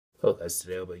Hello guys,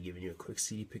 today I'll be giving you a quick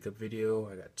CD pickup video.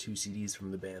 I got two CDs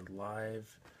from the band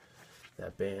Live.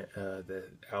 The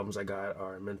albums I got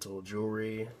are Mental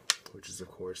Jewelry, which is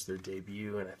of course their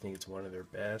debut, and I think it's one of their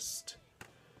best.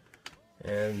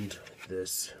 And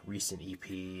this recent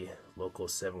EP, Local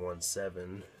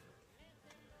 717.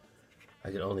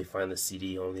 I could only find the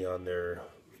CD only on the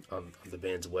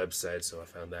band's website, so I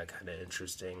found that kind of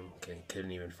interesting.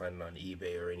 Couldn't even find it on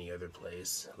eBay or any other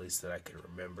place, at least that I can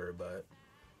remember. But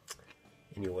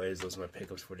anyways, those are my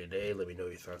pickups for today. Let me know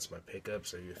your thoughts on my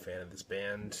pickups. Are you a fan of this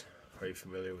band? Are you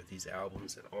familiar with these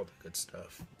albums and all the good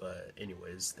stuff? But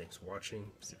anyways, thanks for watching.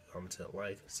 Comment,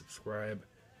 like, subscribe.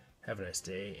 Have a nice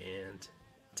day and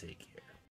take care.